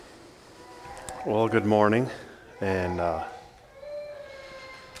Well, good morning, and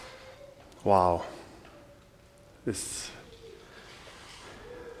wow, this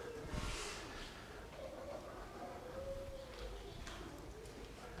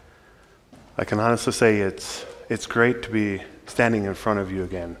I can honestly say it's great to be standing in front of you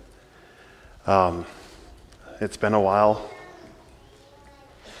again. It's been a while.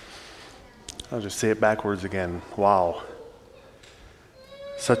 I'll just say it backwards again. Wow,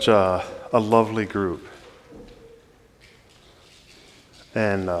 such a lovely group.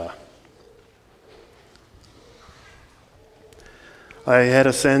 And I had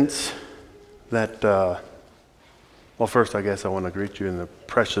a sense that, well, first I guess I want to greet you in the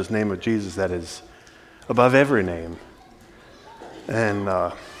precious name of Jesus that is above every name. And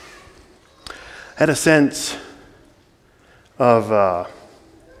had a sense of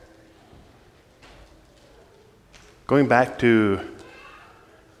going back to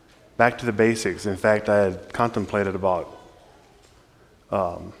the basics. In fact, I had contemplated about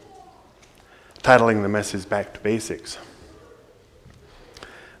titling the message Back to Basics.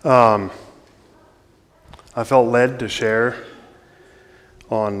 I felt led to share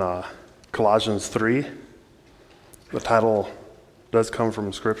on Colossians 3. The title does come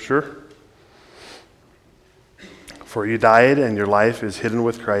from Scripture. For you died, and your life is hidden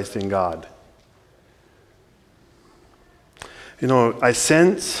with Christ in God. You know, I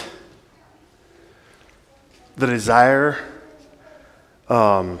sense the desire.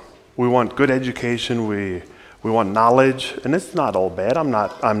 We want good education. We want knowledge, and it's not all bad. I'm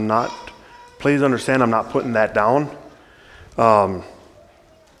not. Please understand, I'm not putting that down. But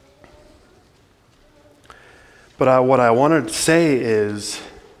what I wanted to say is,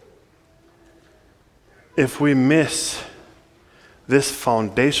 if we miss this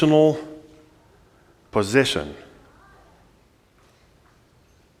foundational position,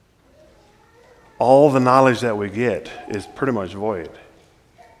 all the knowledge that we get is pretty much void.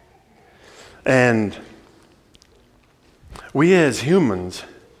 And we as humans,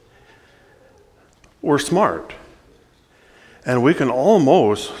 we're smart. And we can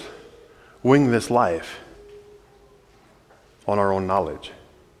almost wing this life on our own knowledge.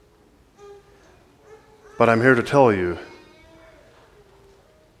 But I'm here to tell you,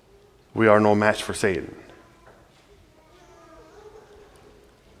 we are no match for Satan.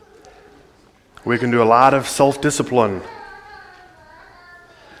 We can do a lot of self-discipline.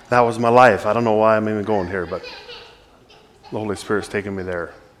 That was my life. I don't know why I'm even going here, but the Holy Spirit's taking me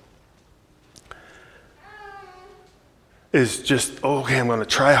there. Is just, okay, I'm going to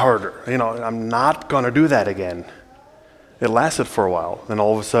try harder. You know, I'm not going to do that again. It lasted for a while. Then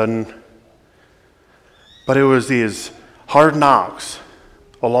all of a sudden, but it was these hard knocks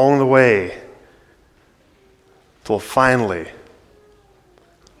along the way till finally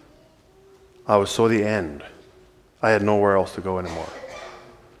I was so the end. I had nowhere else to go anymore.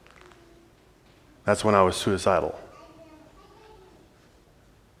 That's when I was suicidal.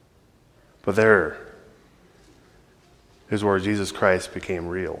 But there is where Jesus Christ became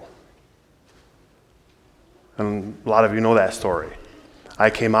real. And a lot of you know that story. I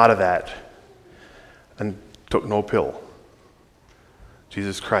came out of that and took no pill.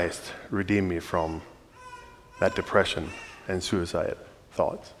 Jesus Christ redeemed me from that depression and suicide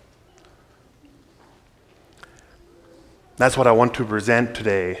thoughts. That's what I want to present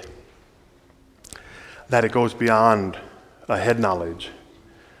today, that it goes beyond a head knowledge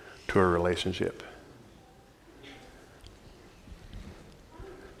to a relationship.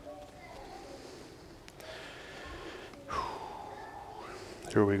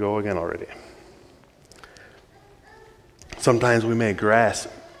 Here we go again already. Sometimes we may grasp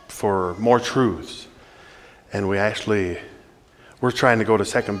for more truths, and we're trying to go to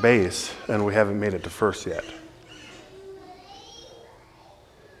second base, and we haven't made it to first yet.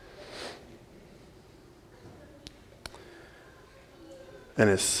 And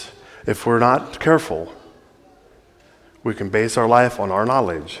if we're not careful, we can base our life on our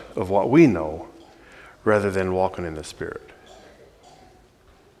knowledge of what we know rather than walking in the Spirit.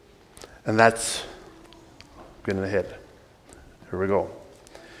 And that's getting ahead. Here we go.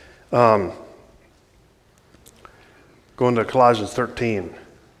 Going to Colossians 13.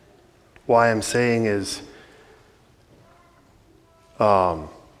 Why I'm saying is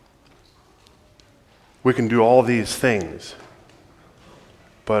we can do all these things,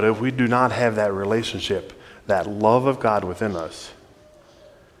 but if we do not have that relationship, that love of God within us,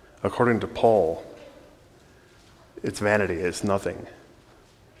 according to Paul, it's vanity, it's nothing.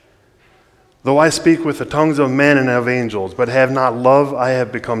 Though I speak with the tongues of men and of angels, but have not love, I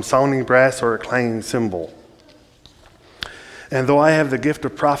have become sounding brass or a clanging cymbal. And though I have the gift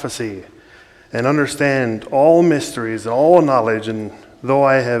of prophecy and understand all mysteries and all knowledge, and though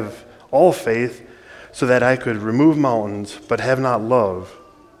I have all faith, so that I could remove mountains, but have not love,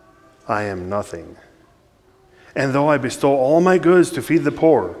 I am nothing. And though I bestow all my goods to feed the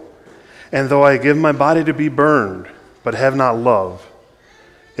poor, and though I give my body to be burned, but have not love,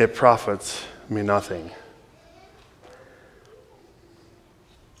 it profits me nothing.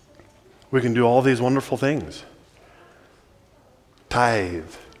 We can do all these wonderful things.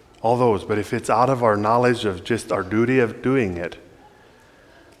 Tithe, all those, but if it's out of our knowledge of just our duty of doing it,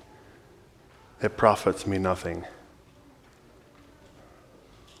 it profits me nothing.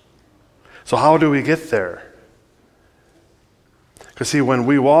 So how do we get there? Because see, when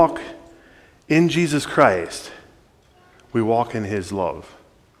we walk in Jesus Christ, we walk in His love.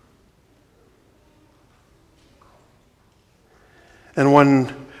 And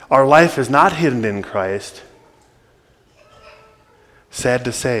when our life is not hidden in Christ, sad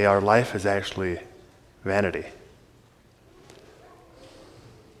to say, our life is actually vanity.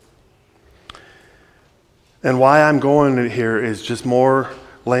 And why I'm going here is just more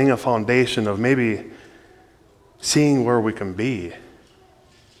laying a foundation of maybe seeing where we can be.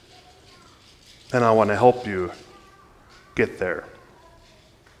 And I want to help you get there.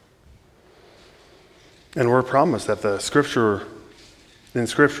 And we're promised that in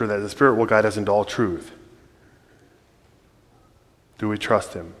Scripture, that the Spirit will guide us into all truth. Do we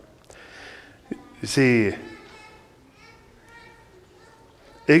trust Him? You see,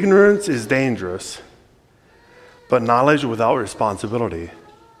 ignorance is dangerous, but knowledge without responsibility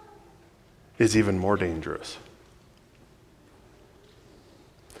is even more dangerous.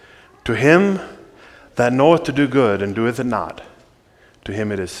 To him that knoweth to do good and doeth it not, to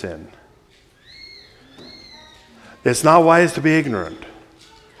him it is sin. It's not wise to be ignorant.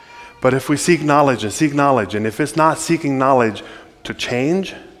 But if we seek knowledge, and if it's not seeking knowledge to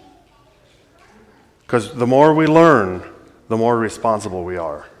change, because the more we learn, the more responsible we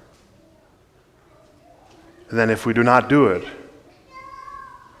are. And then if we do not do it,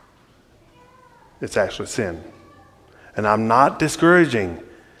 it's actually sin. And I'm not discouraging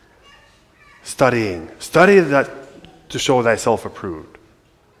studying. Study that to show thyself approved.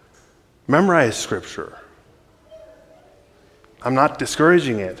 Memorize Scripture. I'm not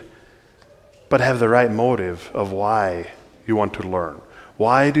discouraging it, but have the right motive of why you want to learn.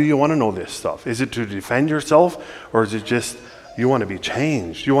 Why do you want to know this stuff? Is it to defend yourself, or is it just you want to be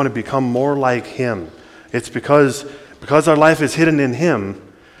changed? You want to become more like Him. It's because our life is hidden in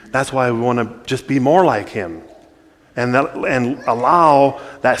Him, that's why we want to just be more like Him. And allow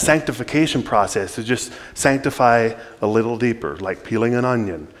that sanctification process to just sanctify a little deeper, like peeling an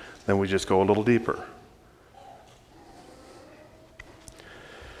onion. Then we just go a little deeper.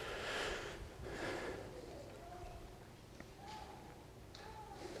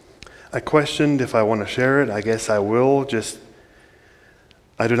 I questioned if I want to share it. I guess I will.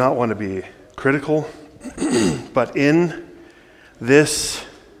 I do not want to be critical. But in this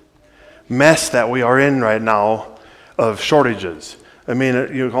mess that we are in right now of shortages, I mean,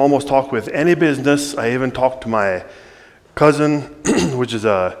 you can almost talk with any business. I even talked to my cousin, which is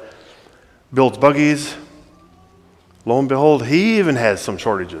builds buggies. Lo and behold, he even has some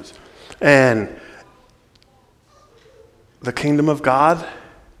shortages. And the kingdom of God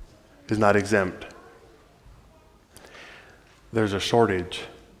is not exempt. There's a shortage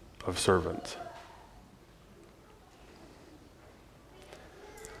of servants.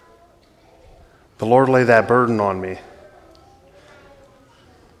 The Lord laid that burden on me.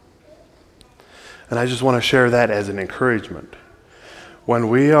 And I just want to share that as an encouragement.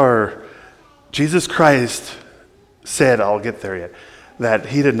 Jesus Christ said, I'll get there yet, that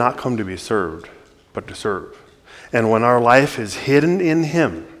He did not come to be served, but to serve. And when our life is hidden in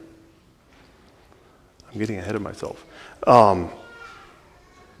Him, I'm getting ahead of myself.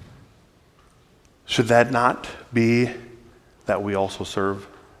 Should that not be that we also serve?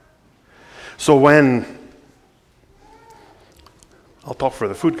 So I'll talk for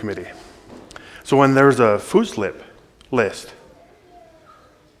the food committee. So when there's a food slip list,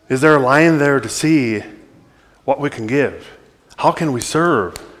 is there a line there to see what we can give? How can we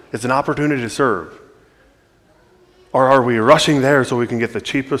serve? It's an opportunity to serve. Or are we rushing there so we can get the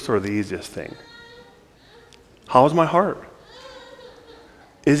cheapest or the easiest thing? How is my heart?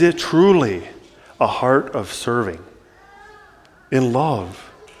 Is it truly a heart of serving? In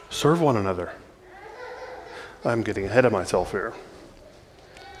love, serve one another. I'm getting ahead of myself here.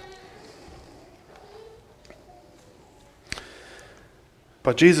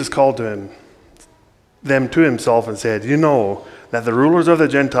 But Jesus called them to Himself and said, you know that the rulers of the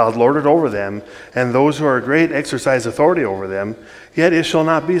Gentiles lord it over them, and those who are great exercise authority over them. Yet it shall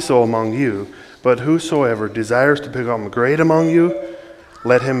not be so among you. But whosoever desires to become great among you,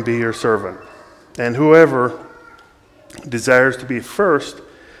 let him be your servant. And whoever desires to be first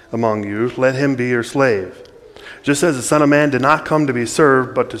among you, let him be your slave. Just as the Son of Man did not come to be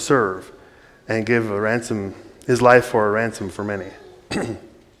served, but to serve, and give a ransom, his life for a ransom for many.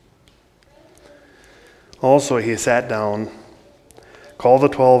 Also he sat down, called the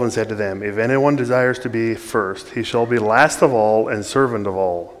 12, and said to them, if anyone desires to be first, he shall be last of all and servant of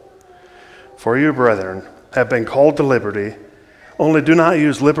all. For you, brethren, have been called to liberty. Only do not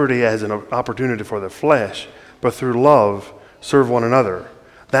use liberty as an opportunity for the flesh, but through love serve one another.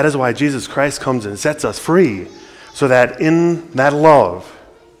 That is why Jesus Christ comes and sets us free, so that in that love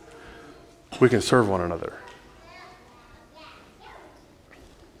we can serve one another.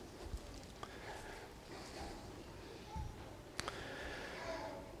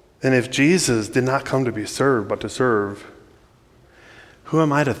 And if Jesus did not come to be served, but to serve, who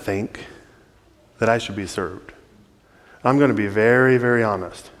am I to think that I should be served? I'm going to be very, very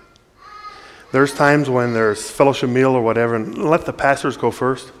honest. There's times when there's fellowship meal or whatever, and let the pastors go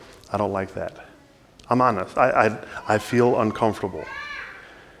first. I don't like that. I'm honest. I feel uncomfortable.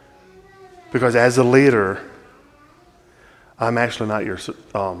 Because as a leader, I'm actually not your,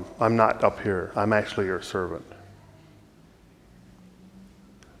 I'm not up here. I'm actually your servant.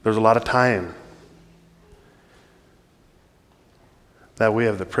 There's a lot of time that we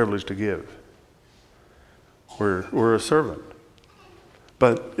have the privilege to give. We're a servant.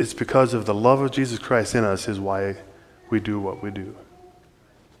 But it's because of the love of Jesus Christ in us is why we do what we do.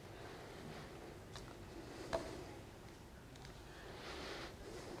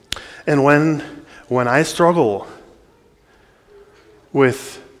 And when I struggle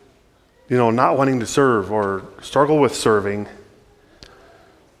with, not wanting to serve or struggle with serving,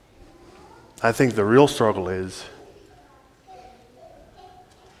 I think the real struggle is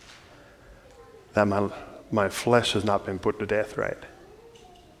that my flesh has not been put to death right.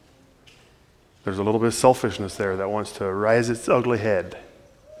 There's a little bit of selfishness there that wants to rise its ugly head.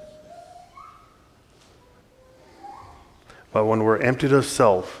 But when we're emptied of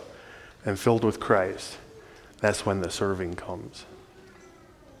self and filled with Christ, that's when the serving comes.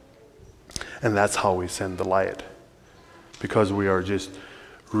 And that's how we send the light. Because we are just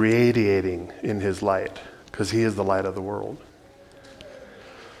radiating in his light, because he is the light of the world.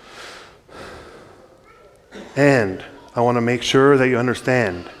 And I want to make sure that you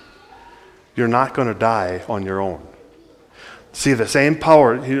understand, you're not going to die on your own. See, the same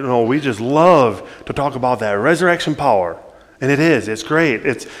power, we just love to talk about that resurrection power. And it's great.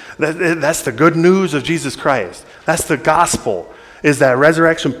 That's the good news of Jesus Christ. That's the gospel, is that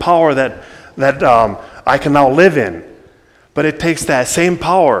resurrection power that I can now live in. But it takes that same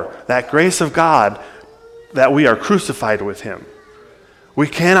power, that grace of God, that we are crucified with him. We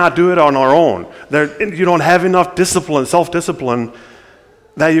cannot do it on our own. You don't have enough discipline, self-discipline,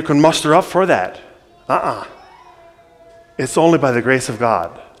 that you can muster up for that. It's only by the grace of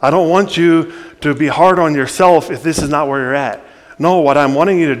God. I don't want you to be hard on yourself if this is not where you're at. No, what I'm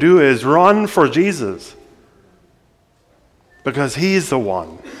wanting you to do is run for Jesus. Because he's the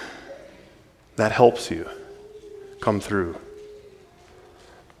one that helps you come through.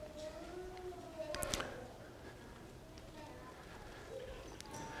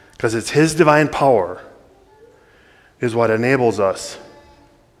 Because it's his divine power is what enables us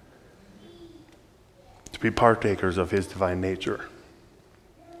to be partakers of his divine nature.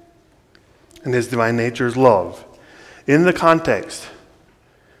 And his divine nature is love in the context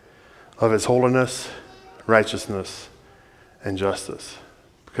of his holiness, righteousness, and justice.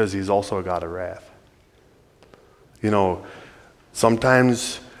 Because he's also a God of wrath.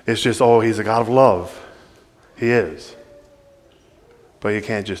 Sometimes it's just, he's a God of love. He is. But you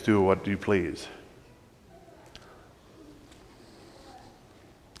can't just do what you please.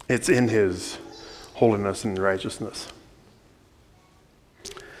 It's in his holiness and righteousness.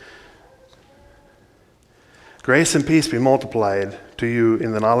 Grace and peace be multiplied to you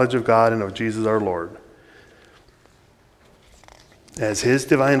in the knowledge of God and of Jesus our Lord, as his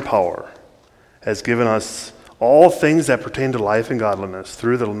divine power has given us all things that pertain to life and godliness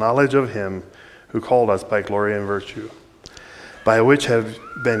through the knowledge of him who called us by glory and virtue, by which have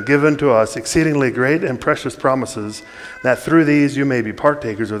been given to us exceedingly great and precious promises, that through these you may be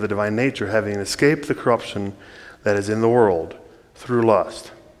partakers of the divine nature, having escaped the corruption that is in the world through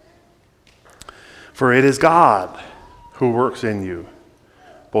lust. For it is God who works in you,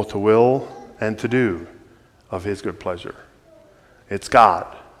 both to will and to do of his good pleasure. It's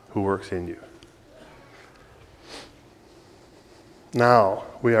God who works in you. Now,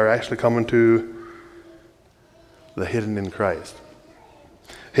 we are actually coming to the hidden in Christ.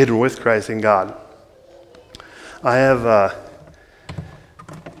 Hidden with Christ in God. I have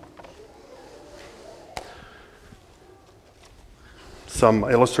some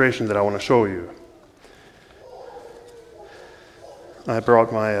illustrations that I want to show you. I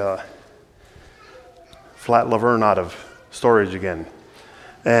brought my flat Laverne out of storage again.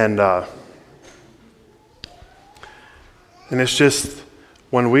 And it's just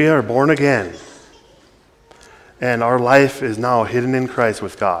when we are born again and our life is now hidden in Christ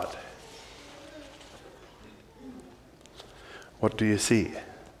with God, what do you see?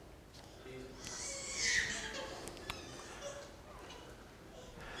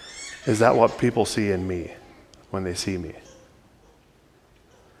 Is that what people see in me when they see me?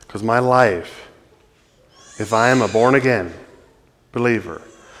 Because my life, if I am a born again believer,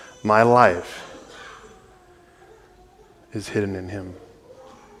 my life is hidden in Him.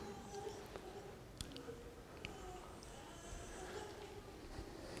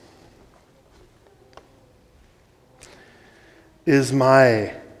 You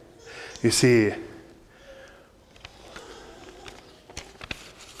see,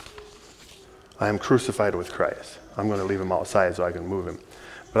 I am crucified with Christ. I'm going to leave Him outside so I can move Him.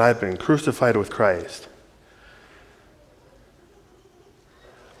 But I've been crucified with Christ.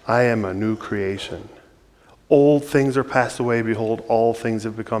 I am a new creation. Old things are passed away. Behold, all things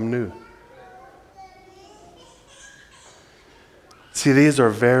have become new. See, these are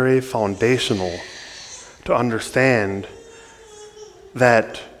very foundational to understand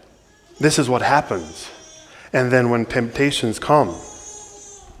that this is what happens. And then when temptations come,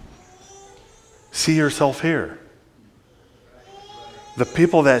 see yourself here. The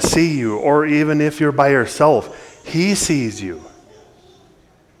people that see you, or even if you're by yourself, He sees you.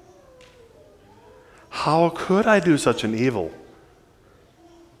 How could I do such an evil?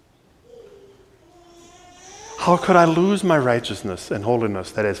 How could I lose my righteousness and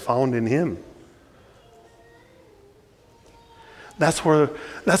holiness that is found in Him? That's where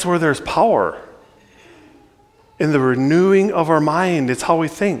there's power. In the renewing of our mind, it's how we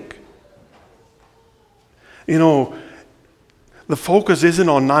think. You know, the focus isn't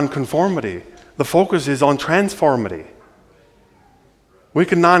on nonconformity. The focus is on transformity. We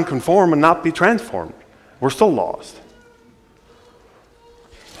can nonconform and not be transformed. We're still lost.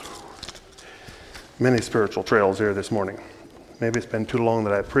 Many spiritual trails here this morning. Maybe it's been too long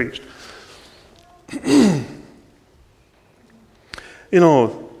that I've preached. You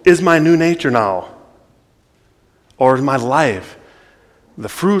know, is my new nature now, or is my life, the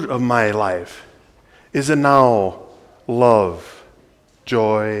fruit of my life, is it now love,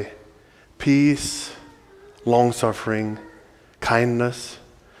 joy, peace, long-suffering, kindness,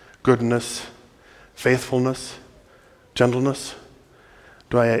 goodness, faithfulness, gentleness?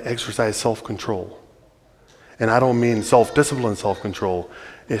 Do I exercise self-control? And I don't mean self-discipline, self-control.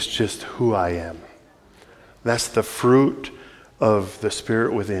 It's just who I am. That's the fruit of the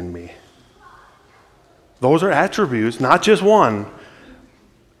Spirit within me. Those are attributes, not just one.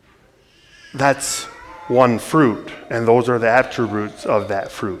 That's one fruit, and those are the attributes of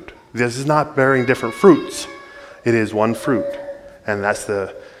that fruit. This is not bearing different fruits. It is one fruit, and that's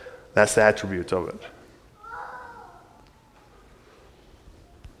the attributes of it.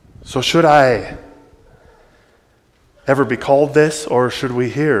 So should I ever be called this, or should we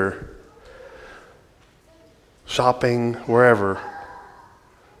hear, shopping, wherever,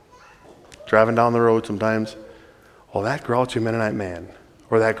 driving down the road sometimes, oh, that grouchy Mennonite man,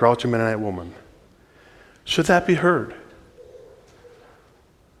 or that grouchy Mennonite woman, should that be heard?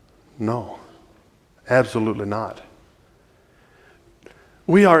 No, absolutely not.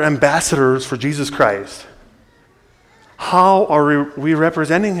 We are ambassadors for Jesus Christ. How are we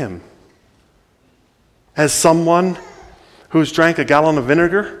representing Him? As someone who's drank a gallon of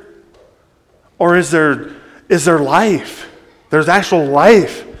vinegar? Or is there life? There's actual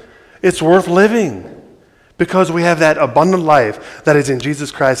life. It's worth living because we have that abundant life that is in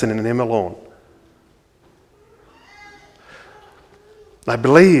Jesus Christ and in Him alone. I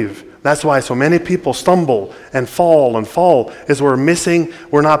believe that's why so many people stumble and fall, is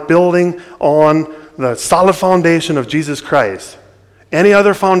we're not building on the solid foundation of Jesus Christ. Any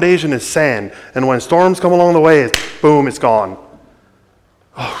other foundation is sand, and when storms come along the way, boom, it's gone.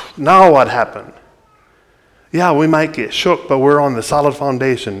 Oh, now what happened? Yeah, we might get shook, but we're on the solid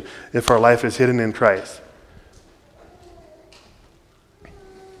foundation if our life is hidden in Christ.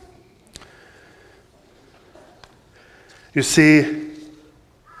 You see,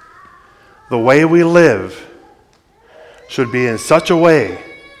 the way we live should be in such a way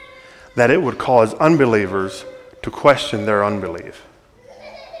that it would cause unbelievers to question their unbelief.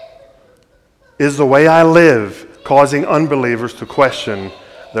 Is the way I live causing unbelievers to question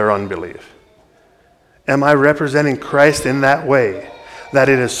their unbelief? Am I representing Christ in that way that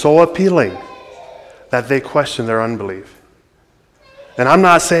it is so appealing that they question their unbelief? And I'm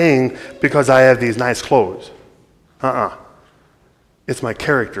not saying because I have these nice clothes. It's my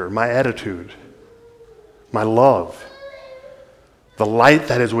character, my attitude, my love. The light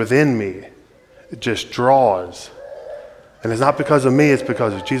that is within me, it just draws. And it's not because of me, it's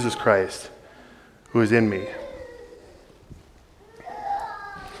because of Jesus Christ who is in me.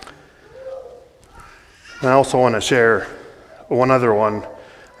 And I also want to share one other one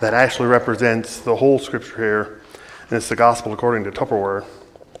that actually represents the whole scripture here, and it's the gospel according to Tupperware.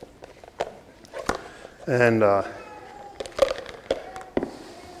 And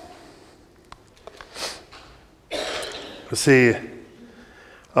see,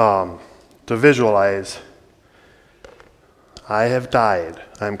 to visualize, I have died.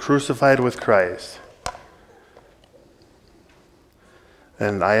 I am crucified with Christ.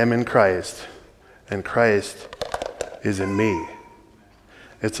 And I am in Christ. And Christ is in me.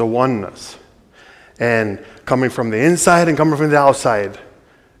 It's a oneness. And coming from the inside and coming from the outside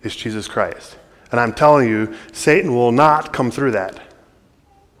is Jesus Christ. And I'm telling you, Satan will not come through that.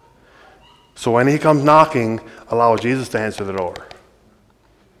 So when he comes knocking, allow Jesus to answer the door.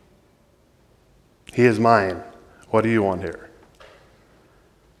 He is mine. What do you want here?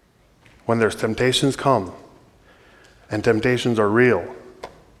 When there's temptations come, and temptations are real,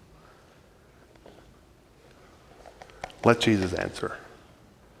 let Jesus answer.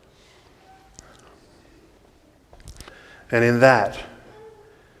 And in that,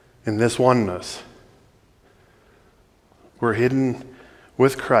 in this oneness, we're hidden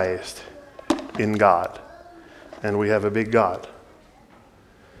with Christ in God. And we have a big God.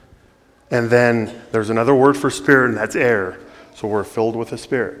 And then there's another word for spirit, and that's air. So we're filled with the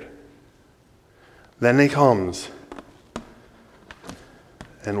Spirit. Then he comes,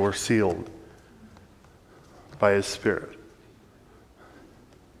 and we're sealed by his Spirit.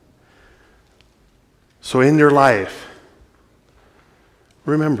 So in your life,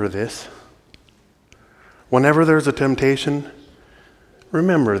 remember this. Whenever there's a temptation,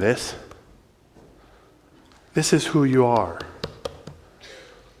 remember this. This is who you are.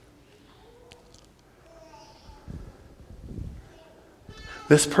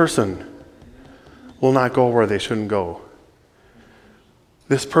 This person will not go where they shouldn't go.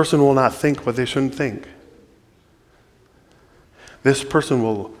 This person will not think what they shouldn't think. This person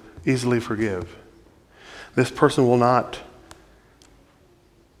will easily forgive. This person will not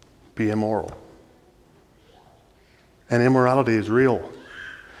be immoral. And immorality is real.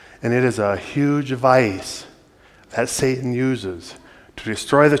 And it is a huge vice that Satan uses to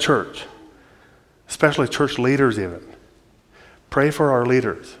destroy the church, especially church leaders even. Pray for our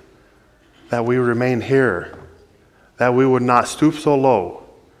leaders, that we remain here, that we would not stoop so low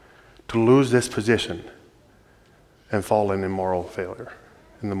to lose this position and fall in the moral failure.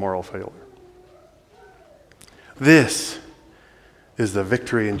 This is the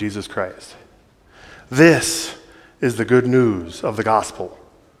victory in Jesus Christ. This is the good news of the gospel.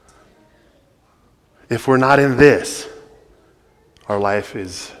 If we're not in this, our life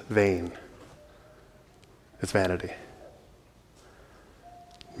is vain. It's vanity.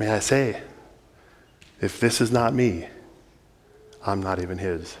 May I say, if this is not me, I'm not even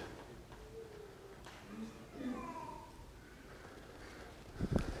his.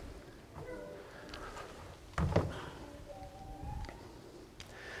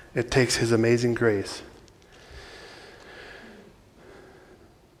 It takes his amazing grace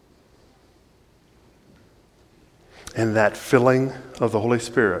and that filling of the Holy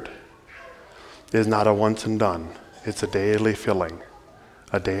Spirit is not a once and done. It's a daily filling.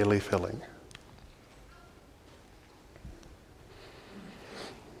 A daily filling.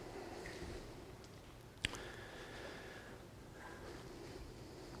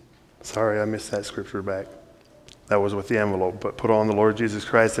 Sorry, I missed that scripture back. That was with the envelope. But put on the Lord Jesus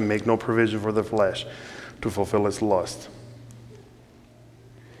Christ and make no provision for the flesh to fulfill its lust.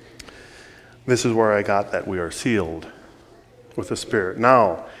 This is where I got that we are sealed with the Spirit.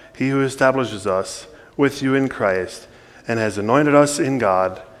 Now, he who establishes us with you in Christ and has anointed us in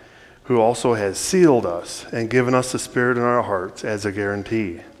God, who also has sealed us and given us the Spirit in our hearts as a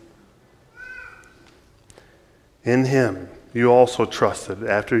guarantee. In him you also trusted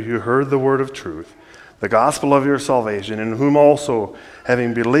after you heard the word of truth, the gospel of your salvation, in whom also,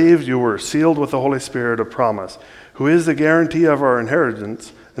 having believed, you were sealed with the Holy Spirit of promise, who is the guarantee of our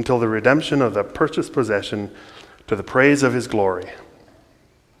inheritance until the redemption of the purchased possession, to the praise of his glory.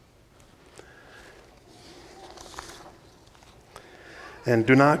 And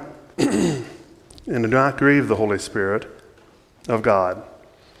do not and do not grieve the Holy Spirit of God,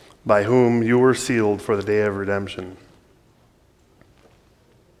 by whom you were sealed for the day of redemption.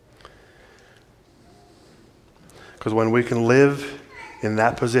 Because when we can live in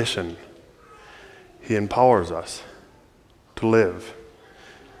that position, He empowers us to live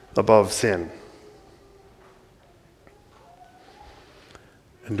above sin.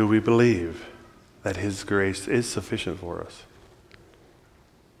 And do we believe that His grace is sufficient for us?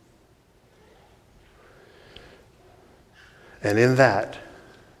 And in that,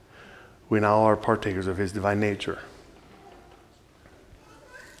 we now are partakers of His divine nature.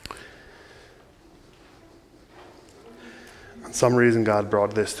 For some reason, God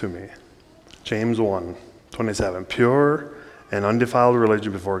brought this to me. James 1:27. Pure and undefiled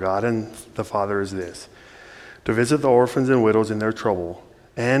religion before God and the Father is this: to visit the orphans and widows in their trouble,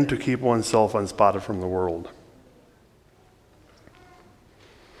 and to keep oneself unspotted from the world.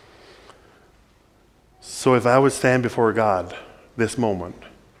 So if I would stand before God this moment,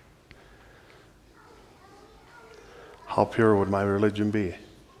 how pure would my religion be?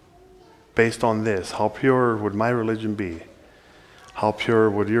 Based on this, how pure would my religion be? How pure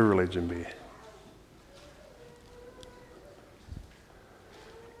would your religion be?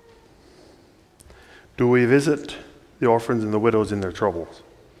 Do we visit the orphans and the widows in their troubles?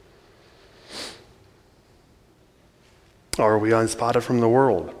 Or are we unspotted from the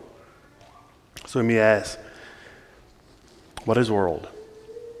world? So let me ask, what is world?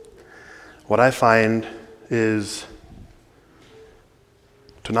 What I find is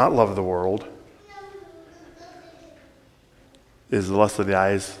to not love the world is the lust of the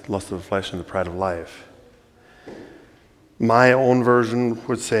eyes, lust of the flesh, and the pride of life. My own version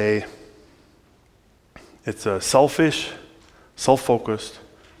would say it's a selfish, self-focused,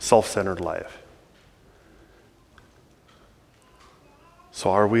 self-centered life. So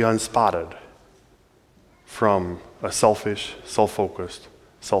are we unspotted from a selfish, self-focused,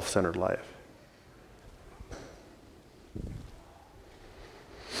 self-centered life?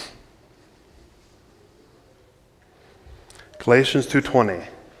 Galatians 2:20.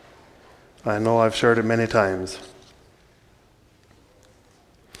 I know I've shared it many times.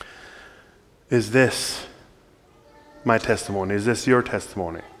 Is this my testimony? Is this your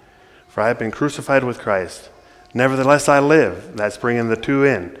testimony? For I have been crucified with Christ. Nevertheless I live. That's bringing the two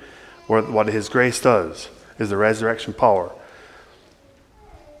in. Or what His grace does is the resurrection power.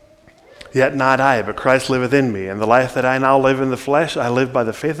 Yet not I, but Christ liveth in me. And the life that I now live in the flesh, I live by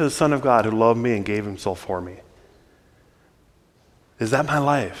the faith of the Son of God who loved me and gave Himself for me. Is that my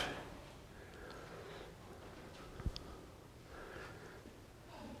life?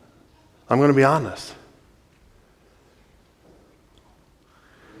 I'm going to be honest.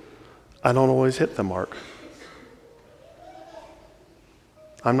 I don't always hit the mark.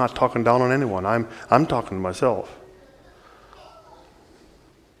 I'm not talking down on anyone. I'm talking to myself.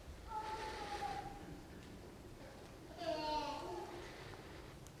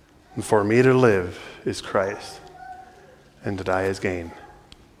 And for me to live is Christ, and to die is gain.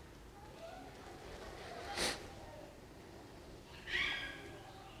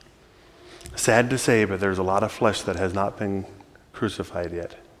 Sad to say, but there's a lot of flesh that has not been crucified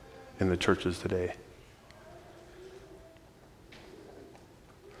yet in the churches today.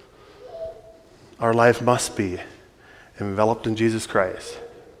 Our life must be enveloped in Jesus Christ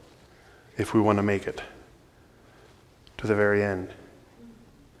if we want to make it to the very end.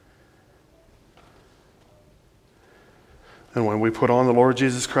 And when we put on the Lord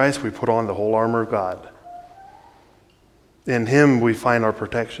Jesus Christ, we put on the whole armor of God. In Him we find our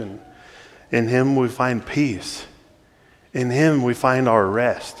protection. In Him we find peace. In Him we find our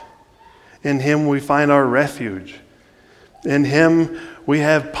rest. In Him we find our refuge. In Him we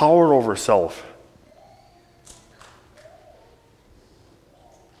have power over self.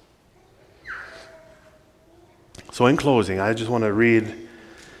 So in closing, I just want to read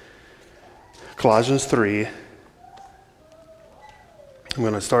Colossians 3. I'm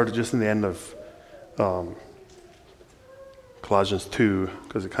going to start just in the end of Colossians 2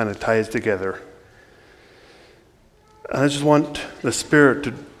 because it kind of ties together. And I just want the Spirit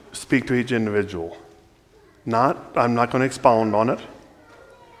to speak to each individual. I'm not going to expound on it.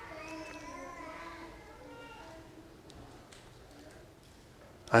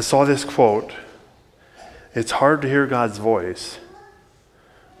 I saw this quote. It's hard to hear God's voice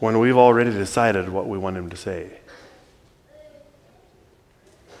when we've already decided what we want Him to say.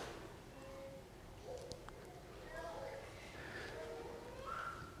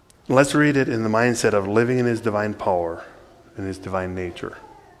 Let's read it in the mindset of living in His divine power and His divine nature.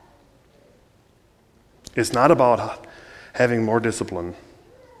 It's not about having more discipline.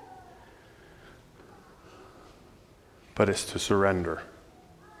 but it's to surrender.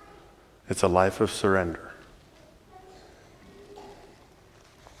 It's a life of surrender.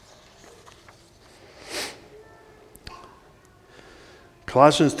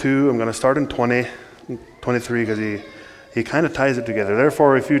 Colossians 2, I'm going to start in 23 because he kind of ties it together.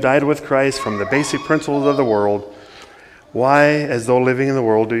 Therefore, if you died with Christ from the basic principles of the world, why, as though living in the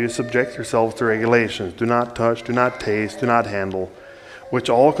world, do you subject yourselves to regulations? Do not touch, do not taste, do not handle, which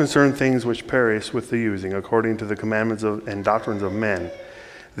all concern things which perish with the using, according to the commandments and doctrines of men.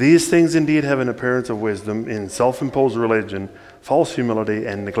 These things indeed have an appearance of wisdom in self-imposed religion, false humility,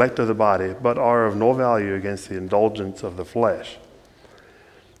 and neglect of the body, but are of no value against the indulgence of the flesh.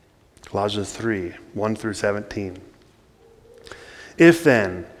 Colossians 3, 1 through 17. If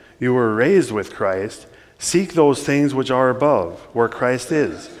then you were raised with Christ, seek those things which are above, where Christ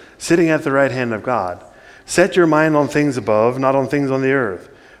is, sitting at the right hand of God. Set your mind on things above, not on things on the earth.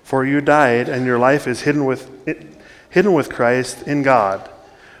 For you died, and your life is hidden with Christ in God.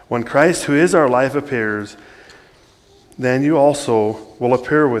 When Christ, who is our life, appears, then you also will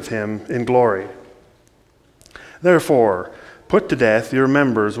appear with him in glory. Therefore, put to death your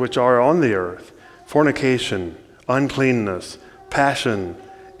members which are on the earth: fornication, uncleanness, passion,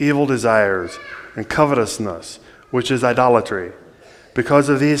 evil desires, and covetousness, which is idolatry. Because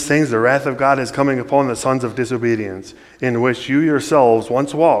of these things, the wrath of God is coming upon the sons of disobedience, in which you yourselves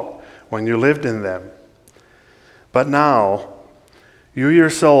once walked when you lived in them. But now, you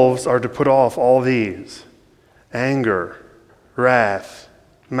yourselves are to put off all these: anger, wrath,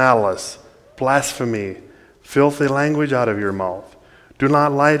 malice, blasphemy, filthy language out of your mouth. Do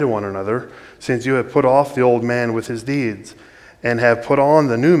not lie to one another, since you have put off the old man with his deeds, and have put on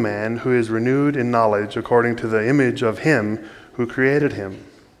the new man, who is renewed in knowledge according to the image of him who created him.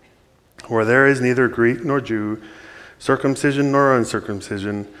 Where there is neither Greek nor Jew, circumcision nor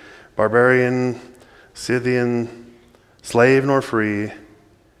uncircumcision, barbarian, Scythian, slave nor free,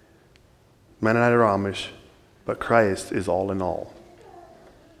 Mennonite or Amish, but Christ is all in all.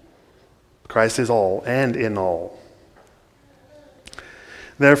 Christ is all and in all.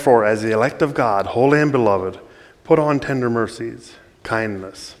 Therefore, as the elect of God, holy and beloved, put on tender mercies,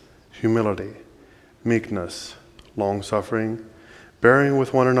 kindness, humility, meekness, long-suffering, bearing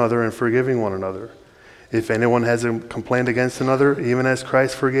with one another and forgiving one another. If anyone has a complaint against another, even as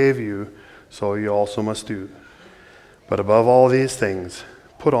Christ forgave you, so you also must do. But above all these things,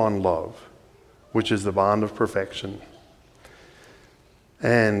 put on love, which is the bond of perfection.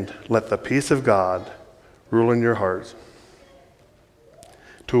 And let the peace of God rule in your hearts,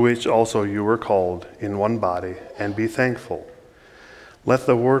 to which also you were called in one body, and be thankful. Let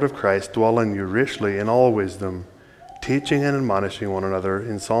the word of Christ dwell in you richly in all wisdom, teaching and admonishing one another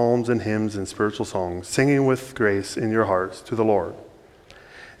in psalms and hymns and spiritual songs, singing with grace in your hearts to the Lord.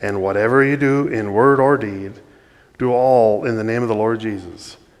 And whatever you do in word or deed, do all in the name of the Lord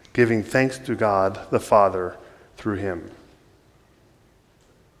Jesus, giving thanks to God the Father through him.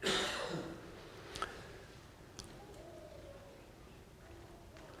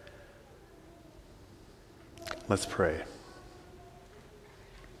 Let's pray.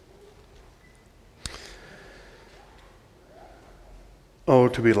 Oh,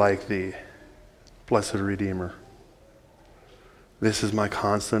 to be like thee, blessed Redeemer. This is my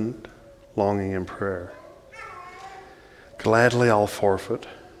constant longing and prayer. Gladly I'll forfeit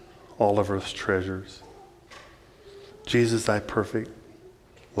all of earth's treasures, Jesus, thy perfect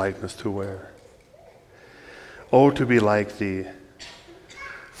likeness to wear. Oh, to be like thee,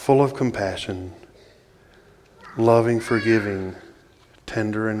 full of compassion, loving, forgiving,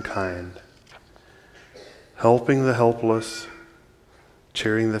 tender and kind, helping the helpless,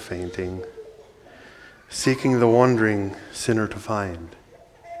 cheering the fainting, seeking the wandering sinner to find.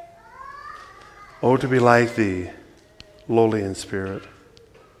 Oh, to be like thee, lowly in spirit,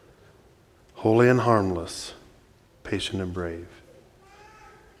 holy and harmless, patient and brave,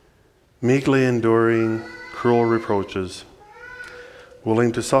 meekly enduring cruel reproaches,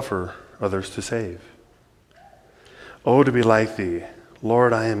 willing to suffer others to save. Oh, to be like thee,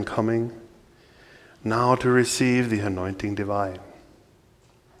 Lord, I am coming now to receive the anointing divine.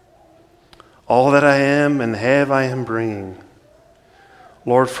 All that I am and have I am bringing.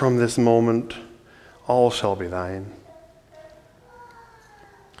 Lord, from this moment, all shall be thine.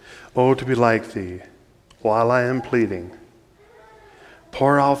 Oh, to be like thee, while I am pleading.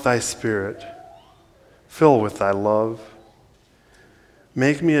 Pour out thy Spirit, fill with thy love.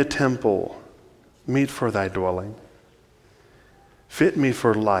 Make me a temple, meet for thy dwelling. Fit me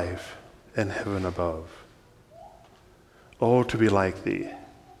for life and heaven above. Oh, to be like thee.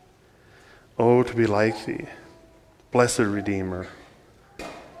 Oh, to be like thee, blessed Redeemer,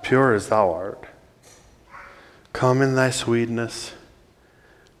 pure as thou art. Come in thy sweetness,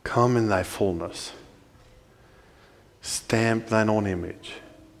 come in thy fullness. Stamp thine own image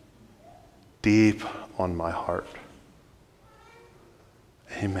deep on my heart.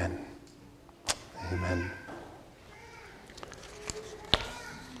 Amen. Amen.